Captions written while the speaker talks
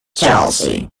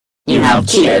Chelsea, you have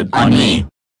cheated on me.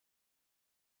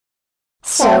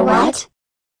 So what?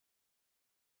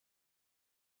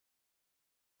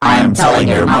 I am telling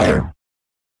your mother.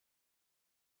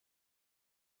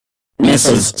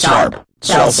 Mrs. Sharp,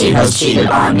 Chelsea has cheated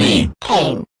on me.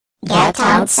 Payne, get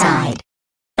outside.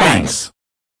 Thanks.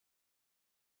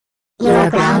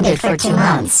 You're grounded for 2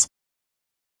 months.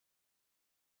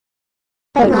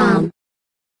 But Mom,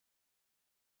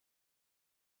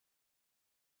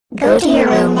 go to your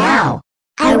room now.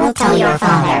 I will tell your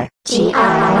father.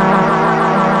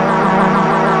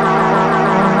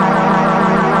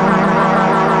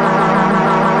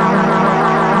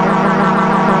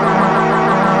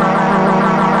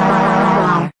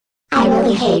 I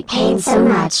really hate Payne so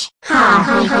much.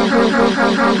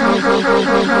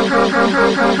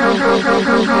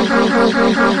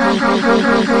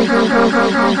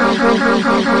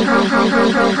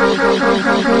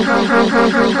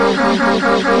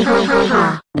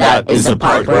 That is the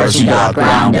part where she got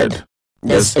grounded.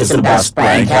 This is the best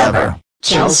prank ever.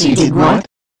 Chelsea did what?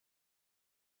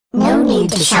 No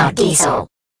need to shout, Diesel.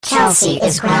 Chelsea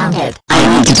is grounded.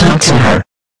 I need to talk to her.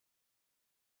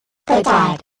 But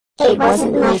Dad, it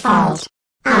wasn't my fault.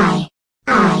 I.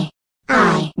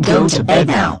 Go to bed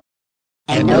now.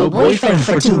 And no boyfriend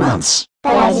for 2 months.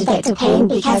 But I did it to Payne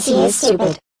because he is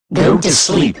stupid. Go to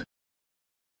sleep.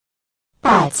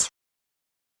 But.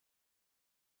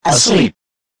 Asleep.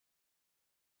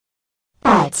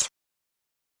 But.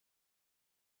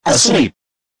 Asleep.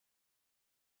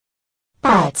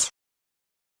 But.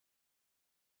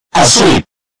 Asleep.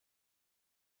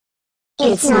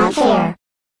 It's not fair.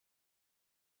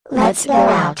 Let's go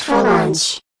out for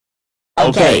lunch.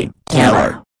 Okay,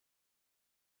 Taylor.